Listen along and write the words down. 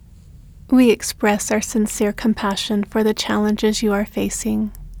We express our sincere compassion for the challenges you are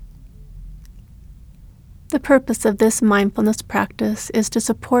facing. The purpose of this mindfulness practice is to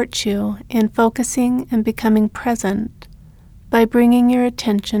support you in focusing and becoming present by bringing your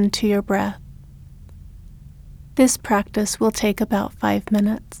attention to your breath. This practice will take about 5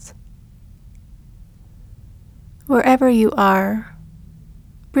 minutes. Wherever you are,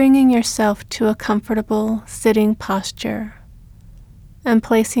 bringing yourself to a comfortable sitting posture and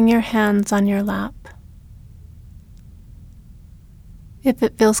placing your hands on your lap. If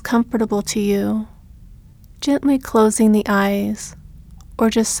it feels comfortable to you, gently closing the eyes or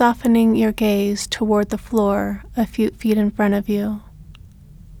just softening your gaze toward the floor a few feet in front of you.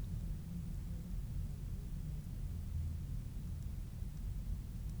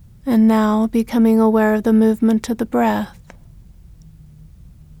 And now becoming aware of the movement of the breath,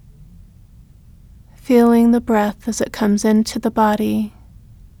 feeling the breath as it comes into the body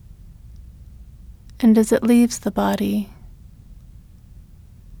and as it leaves the body.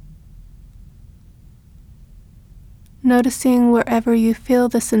 Noticing wherever you feel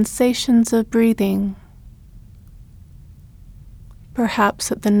the sensations of breathing,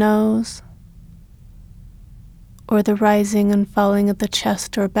 perhaps at the nose, or the rising and falling of the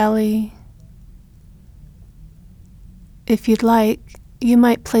chest or belly. If you'd like, you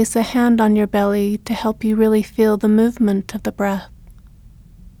might place a hand on your belly to help you really feel the movement of the breath.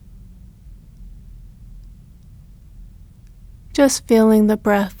 Just feeling the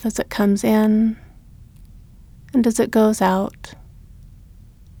breath as it comes in and as it goes out.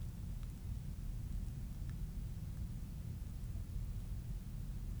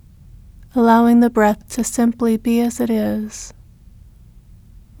 Allowing the breath to simply be as it is,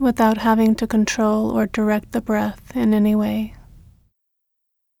 without having to control or direct the breath in any way.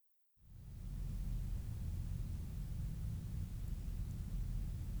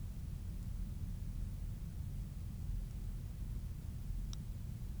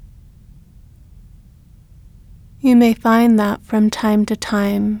 You may find that from time to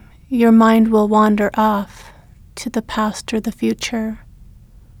time, your mind will wander off to the past or the future,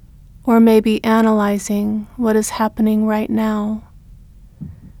 or maybe analyzing what is happening right now.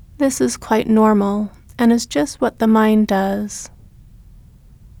 This is quite normal and is just what the mind does.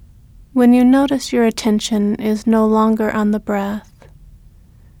 When you notice your attention is no longer on the breath,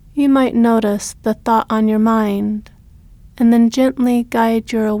 you might notice the thought on your mind and then gently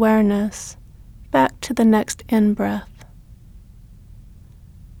guide your awareness back to the next in-breath.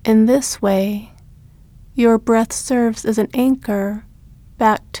 In this way, your breath serves as an anchor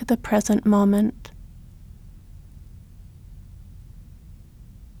back to the present moment.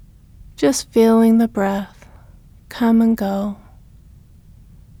 Just feeling the breath come and go.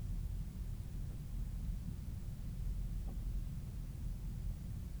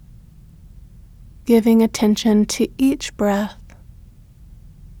 Giving attention to each breath.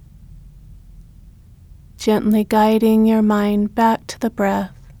 Gently guiding your mind back to the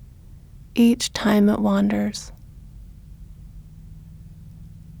breath each time it wanders.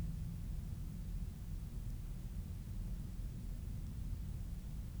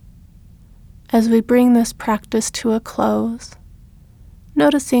 As we bring this practice to a close,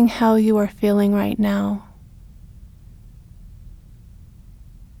 noticing how you are feeling right now.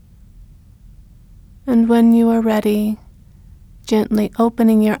 And when you are ready, gently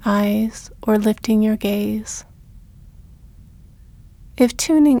opening your eyes or lifting your gaze. If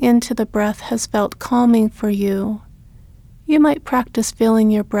tuning into the breath has felt calming for you, you might practice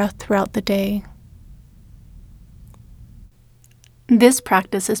feeling your breath throughout the day. This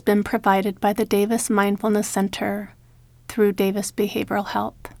practice has been provided by the Davis Mindfulness Center through Davis Behavioral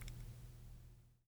Health.